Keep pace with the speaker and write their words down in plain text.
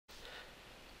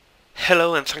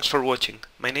Hello and thanks for watching.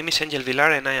 My name is Angel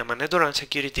Vilar and I am a network and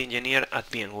security engineer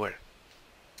at VMware.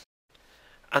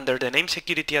 Under the name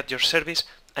Security at Your Service,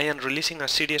 I am releasing a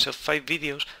series of 5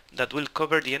 videos that will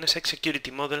cover the NSX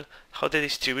Security Model, how the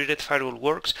distributed firewall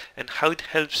works, and how it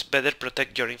helps better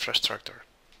protect your infrastructure.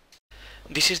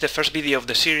 This is the first video of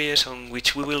the series on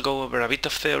which we will go over a bit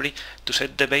of theory to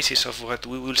set the basis of what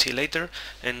we will see later,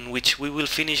 and which we will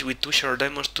finish with 2 short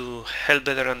demos to help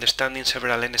better understanding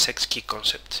several NSX key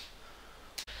concepts.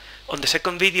 On the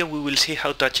second video we will see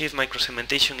how to achieve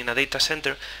microsegmentation in a data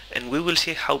center, and we will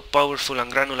see how powerful and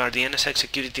granular the NSX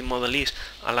security model is,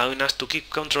 allowing us to keep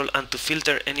control and to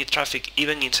filter any traffic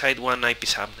even inside one IP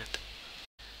subnet.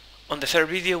 On the third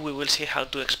video we will see how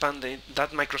to expand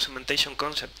that microsegmentation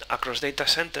concept across data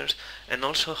centers, and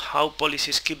also how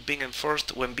policies keep being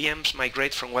enforced when VMs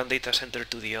migrate from one data center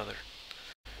to the other.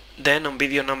 Then on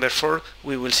video number 4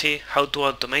 we will see how to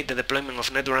automate the deployment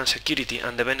of network and security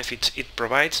and the benefits it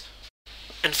provides.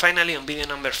 And finally, on video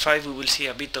number 5 we will see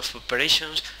a bit of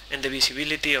operations and the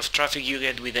visibility of traffic you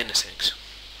get with NSX.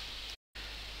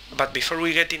 But before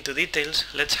we get into details,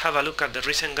 let's have a look at the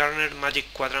recent Gartner Magic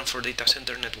Quadrant for data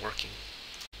center networking.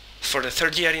 For the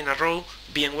third year in a row,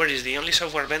 VMware is the only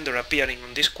software vendor appearing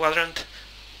on this quadrant.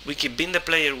 We keep being the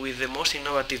player with the most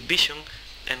innovative vision,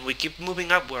 and we keep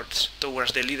moving upwards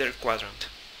towards the leader quadrant.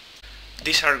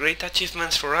 These are great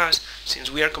achievements for us, since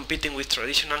we are competing with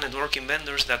traditional networking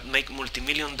vendors that make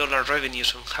multi-million-dollar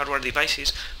revenues on hardware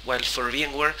devices, while for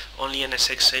VMware only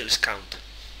NSX sales count.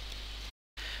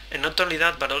 And not only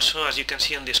that, but also, as you can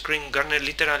see on the screen, Gartner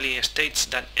literally states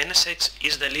that NSX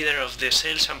is the leader of the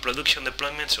sales and production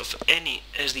deployments of any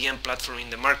SDN platform in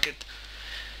the market.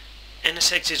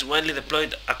 NSX is widely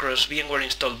deployed across VMware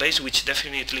installed base, which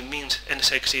definitely means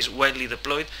NSX is widely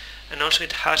deployed, and also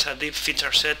it has a deep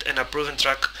feature set and a proven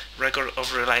track record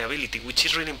of reliability, which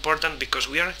is really important because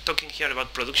we are talking here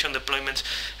about production deployments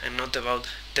and not about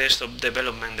test of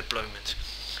development deployments.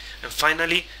 And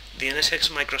finally, the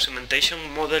NSX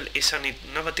microsegmentation model is an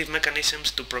innovative mechanism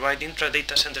to provide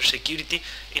intra-data center security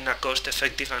in a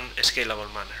cost-effective and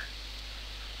scalable manner.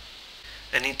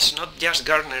 And it's not just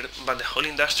Gartner, but the whole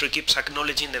industry keeps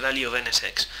acknowledging the value of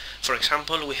NSX. For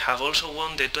example, we have also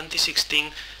won the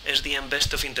 2016 SDN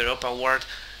Best of Interop Award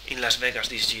in Las Vegas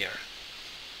this year.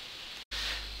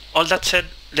 All that said,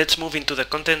 let's move into the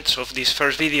contents of this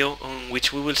first video, on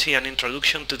which we will see an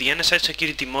introduction to the NSX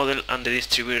security model and the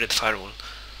distributed firewall.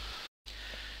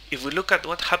 If we look at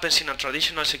what happens in a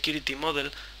traditional security model,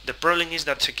 the problem is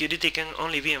that security can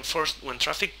only be enforced when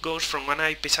traffic goes from one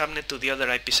IP subnet to the other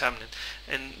IP subnet,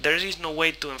 and there is no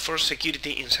way to enforce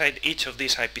security inside each of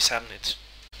these IP subnets.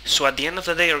 So at the end of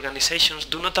the day, organizations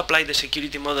do not apply the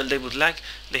security model they would like,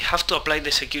 they have to apply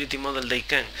the security model they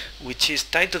can, which is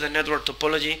tied to the network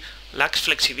topology, lacks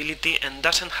flexibility, and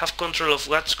doesn't have control of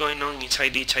what's going on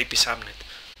inside each IP subnet.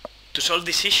 To solve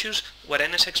these issues, what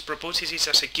NSX proposes is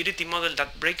a security model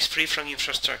that breaks free from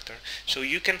infrastructure, so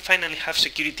you can finally have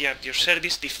security at your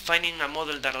service, defining a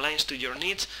model that aligns to your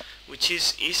needs, which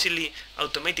is easily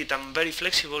automated and very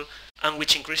flexible, and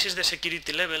which increases the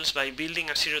security levels by building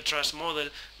a zero trust model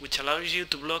which allows you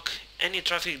to block any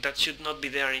traffic that should not be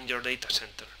there in your data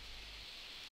center.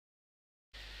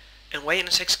 And why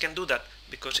NSX can do that?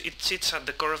 Because it sits at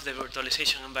the core of the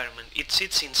virtualization environment. It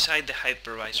sits inside the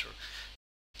hypervisor.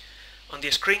 On the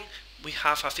screen we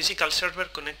have a physical server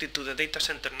connected to the data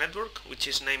center network, which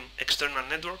is named external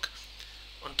network,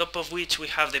 on top of which we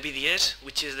have the VDS,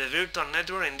 which is the virtual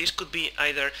network, and this could be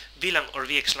either VLAN or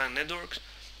VXLAN networks.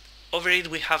 Over it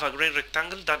we have a grey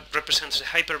rectangle that represents the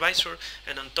hypervisor,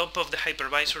 and on top of the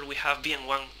hypervisor we have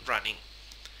VM1 running.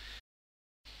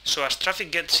 So as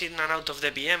traffic gets in and out of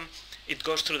the VM, it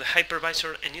goes through the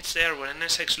hypervisor, and it's there where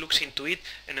NSX looks into it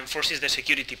and enforces the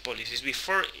security policies.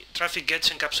 Before traffic gets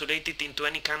encapsulated into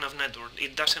any kind of network,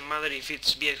 it doesn't matter if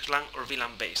it's VXLAN or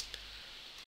VLAN based.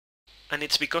 And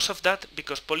it's because of that,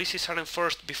 because policies are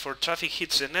enforced before traffic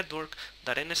hits the network,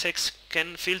 that NSX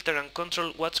can filter and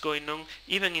control what's going on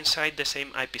even inside the same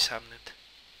IP subnet.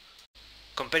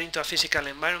 Comparing to a physical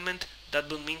environment, that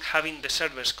would mean having the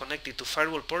servers connected to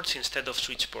firewall ports instead of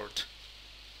switch ports.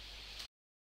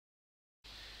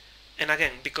 And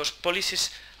again, because policies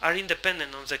are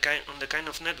independent on the kind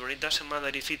of network, it doesn't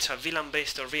matter if it's a VLAN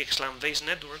based or VXLAN based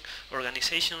network,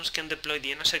 organizations can deploy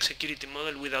the NSX security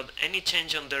model without any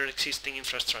change on their existing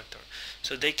infrastructure.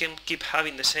 So they can keep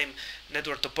having the same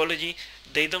network topology,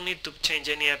 they don't need to change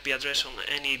any IP address on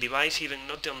any device, even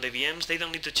not on the VMs, they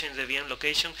don't need to change the VM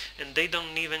location, and they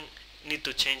don't even need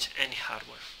to change any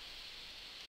hardware.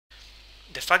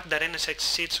 The fact that NSX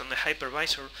sits on the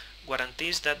hypervisor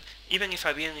guarantees that even if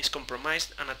a VM is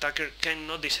compromised, an attacker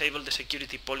cannot disable the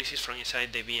security policies from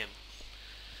inside the VM.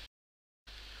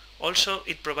 Also,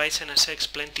 it provides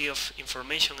NSX plenty of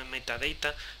information and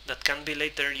metadata that can be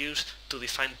later used to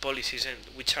define policies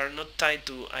which are not tied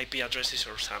to IP addresses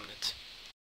or subnets.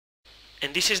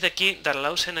 And this is the key that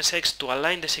allows NSX to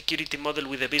align the security model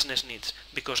with the business needs,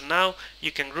 because now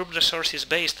you can group resources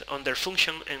based on their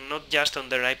function and not just on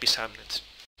their IP subnets.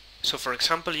 So for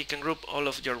example, you can group all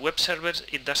of your web servers.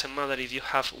 It doesn't matter if you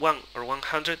have 1 or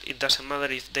 100, it doesn't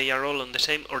matter if they are all on the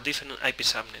same or different IP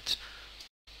subnets.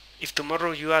 If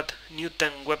tomorrow you add new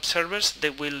 10 web servers,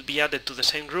 they will be added to the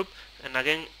same group, and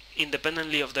again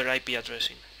independently of their IP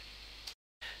addressing.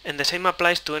 And the same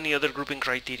applies to any other grouping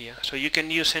criteria. So you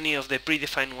can use any of the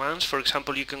predefined ones. For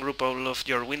example, you can group all of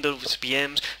your Windows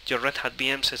VMs, your Red Hat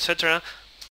VMs, etc.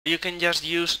 You can just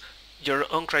use your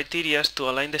own criteria to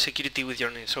align the security with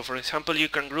your needs. So for example, you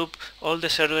can group all the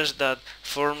servers that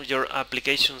form your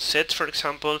application sets. For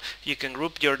example, you can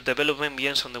group your development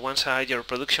VMs on the one side, your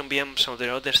production VMs on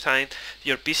the other side,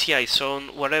 your PCI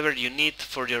zone, whatever you need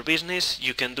for your business,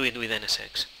 you can do it with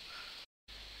NSX.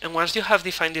 And once you have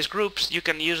defined these groups, you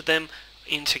can use them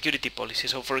in security policies.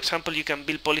 So for example, you can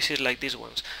build policies like these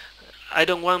ones. I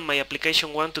don't want my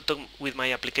application 1 to talk with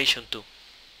my application 2.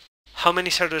 How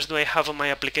many servers do I have on my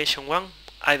application 1?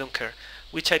 I don't care.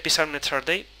 Which IP subnets are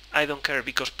they? I don't care,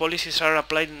 because policies are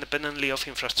applied independently of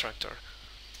infrastructure.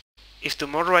 If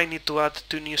tomorrow I need to add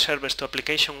 2 new servers to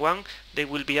application 1, they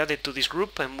will be added to this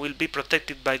group and will be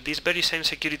protected by this very same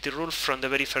security rule from the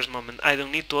very first moment. I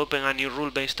don't need to open a new rule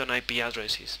based on IP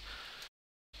addresses.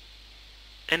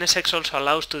 NSX also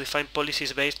allows to define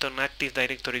policies based on Active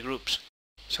Directory groups.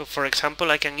 So for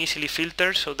example, I can easily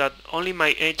filter so that only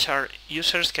my HR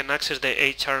users can access the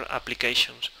HR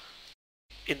applications.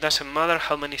 It doesn't matter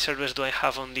how many servers do I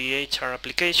have on the HR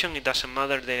application, it doesn't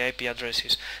matter the IP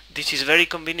addresses. This is very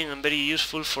convenient and very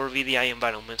useful for VDI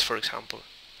environments, for example.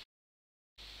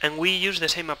 And we use the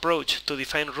same approach to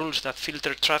define rules that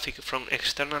filter traffic from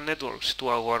external networks to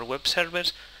our web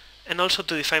servers, and also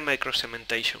to define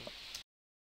micro-segmentation.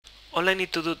 All I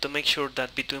need to do to make sure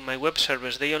that between my web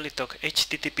servers they only talk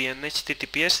HTTP and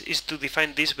HTTPS is to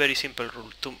define this very simple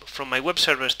rule. From my web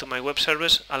servers to my web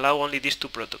servers, allow only these 2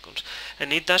 protocols.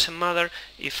 And it doesn't matter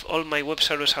if all my web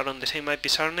servers are on the same IP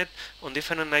subnet, on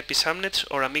different IP subnets,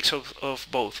 or a mix of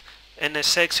both.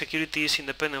 NSX security is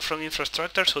independent from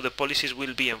infrastructure, so the policies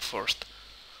will be enforced.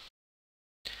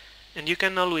 And you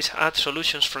can always add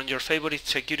solutions from your favorite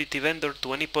security vendor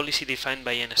to any policy defined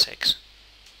by NSX.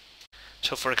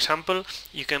 So for example,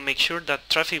 you can make sure that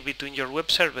traffic between your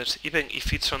web servers, even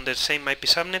if it's on the same IP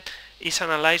subnet, is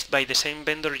analyzed by the same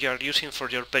vendor you are using for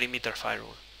your perimeter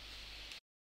firewall.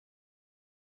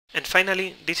 And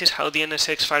finally, this is how the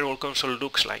NSX firewall console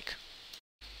looks like.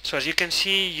 So as you can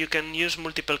see, you can use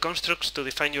multiple constructs to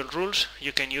define your rules.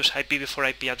 You can use IPv4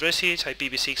 IP addresses,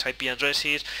 IPv6 IP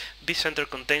addresses, vCenter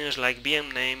containers like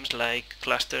VM names, like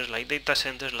clusters, like data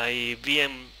centers, like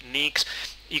VM NICs.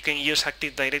 You can use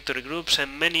Active Directory groups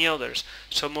and many others,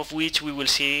 some of which we will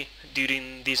see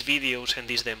during these videos and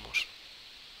these demos.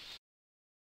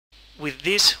 With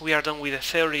this, we are done with the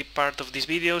theory part of this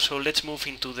video, so let's move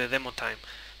into the demo time.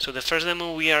 So the first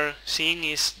demo we are seeing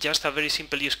is just a very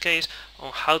simple use case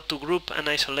on how to group and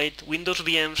isolate Windows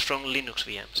VMs from Linux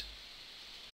VMs.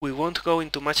 We won't go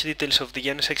into much details of the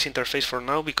NSX interface for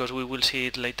now because we will see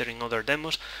it later in other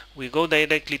demos. We go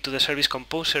directly to the Service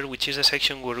Composer, which is the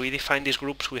section where we define these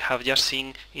groups we have just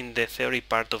seen in the theory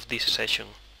part of this session.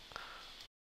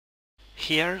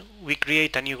 Here we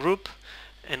create a new group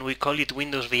and we call it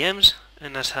Windows VMs,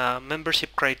 and as a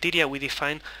membership criteria we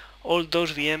define all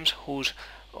those VMs whose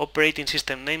operating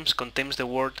system names contains the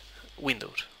word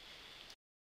Windows.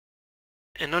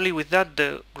 And only with that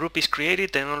the group is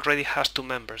created and already has 2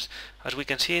 members. As we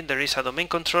can see, there is a domain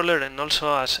controller and also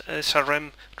a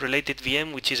SRM related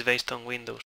VM which is based on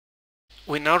Windows.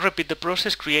 We now repeat the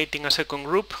process, creating a second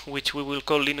group which we will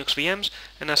call Linux VMs,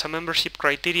 and as a membership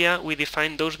criteria we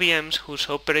define those VMs whose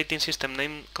operating system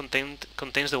name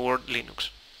contains the word Linux.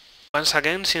 Once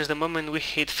again, since the moment we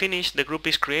hit finish, the group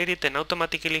is created and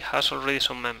automatically has already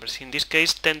some members, in this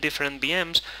case 10 different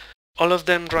VMs, all of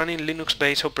them running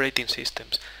Linux-based operating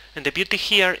systems. And the beauty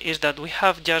here is that we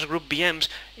have just grouped VMs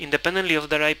independently of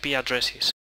their IP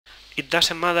addresses. It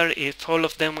doesn't matter if all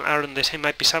of them are on the same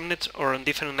IP subnets or on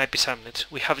different IP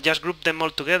subnets. We have just grouped them all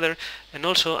together, and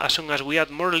also as soon as we add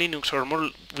more Linux or more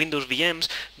Windows VMs,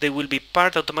 they will be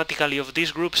part automatically of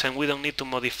these groups and we don't need to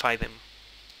modify them.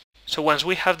 So once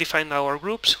we have defined our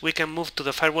groups, we can move to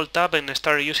the Firewall tab and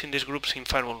start using these groups in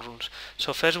firewall rules.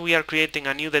 So first we are creating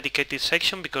a new dedicated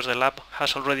section because the lab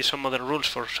has already some other rules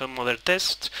for some other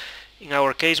tests. In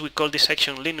our case, we call this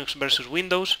section Linux versus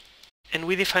Windows. And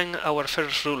we define our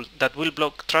first rule that will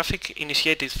block traffic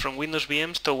initiated from Windows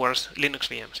VMs towards Linux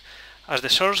VMs. As the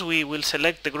source, we will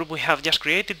select the group we have just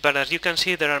created, but as you can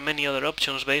see, there are many other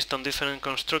options based on different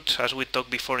constructs as we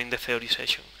talked before in the theory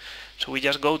session. So we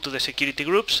just go to the security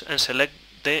groups and select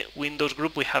the Windows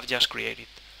group we have just created.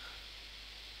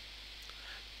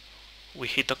 We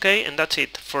hit OK and that's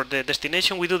it. For the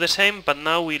destination we do the same, but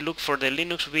now we look for the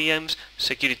Linux VMs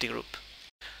security group.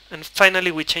 And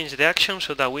finally we change the action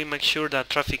so that we make sure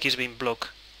that traffic is being blocked.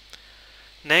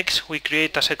 Next we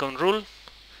create a second rule,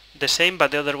 the same but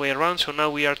the other way around, so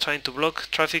now we are trying to block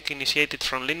traffic initiated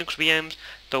from Linux VMs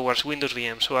towards Windows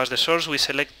VMs. So as the source we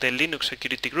select the Linux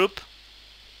security group,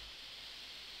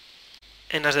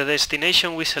 and as the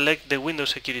destination we select the Windows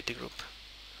security group.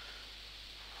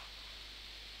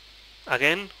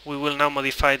 Again, we will now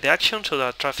modify the action so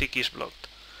that traffic is blocked.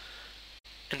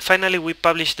 And finally we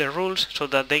publish the rules so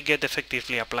that they get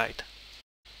effectively applied.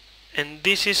 And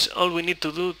this is all we need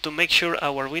to do to make sure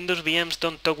our Windows VMs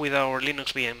don't talk with our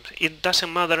Linux VMs. It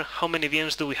doesn't matter how many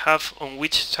VMs do we have, on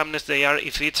which subnets they are,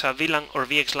 if it's a VLAN or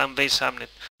VXLAN based subnet.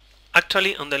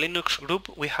 Actually, on the Linux group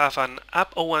we have an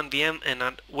App01 VM and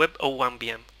a Web01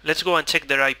 VM. Let's go and check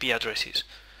their IP addresses.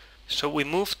 So we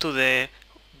move to the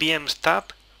VMs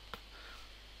tab,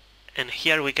 and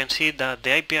here we can see that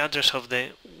the IP address of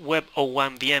the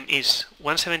Web01 VM is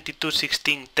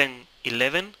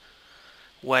 172.16.10.11,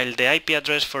 while the IP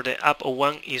address for the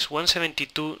App01 is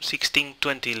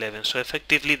 172.16.20.11, so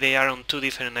effectively they are on two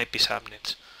different IP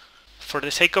subnets. For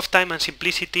the sake of time and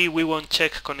simplicity, we won't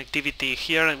check connectivity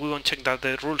here and we won't check that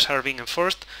the rules are being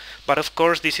enforced, but of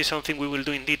course this is something we will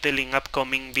do in detail in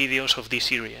upcoming videos of this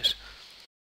series.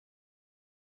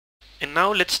 And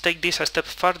now let's take this a step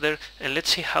further and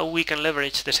let's see how we can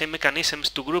leverage the same mechanisms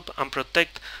to group and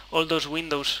protect all those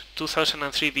Windows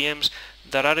 2003 VMs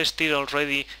that are still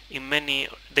already in many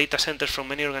data centers from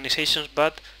many organizations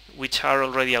but which are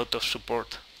already out of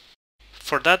support.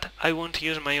 For that, I won't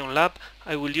use my own lab,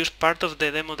 I will use part of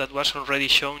the demo that was already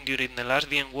shown during the last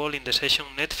VMware in the session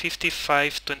Net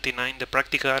 5529, the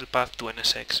practical path to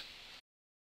NSX.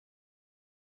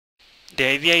 The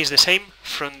idea is the same.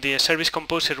 From the service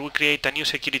composer we create a new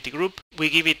security group, we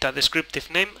give it a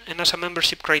descriptive name, and as a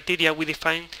membership criteria we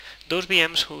define those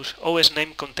VMs whose OS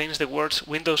name contains the words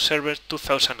Windows Server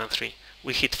 2003.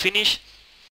 We hit finish,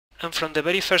 and from the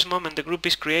very first moment the group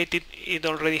is created, it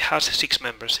already has 6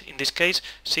 members. In this case,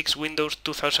 6 Windows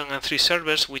 2003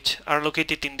 servers which are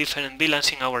located in different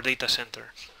VLANs in our data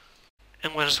center.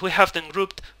 And once we have them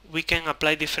grouped, we can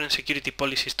apply different security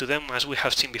policies to them as we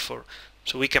have seen before.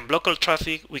 So we can block all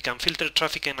traffic, we can filter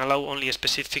traffic and allow only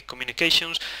specific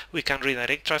communications, we can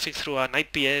redirect traffic through an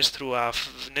IPS, through a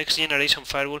next generation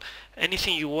firewall,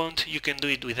 anything you want you can do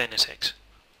it with NSX.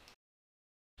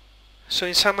 So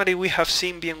in summary, we have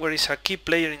seen VMware is a key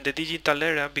player in the digital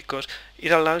era because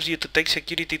it allows you to take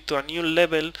security to a new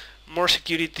level, more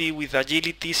security with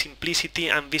agility, simplicity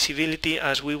and visibility,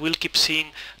 as we will keep seeing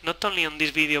not only on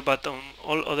this video but on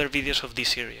all other videos of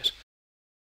this series.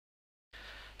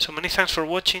 So many thanks for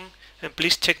watching, and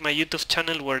please check my YouTube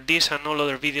channel where this and all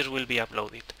other videos will be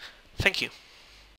uploaded. Thank you.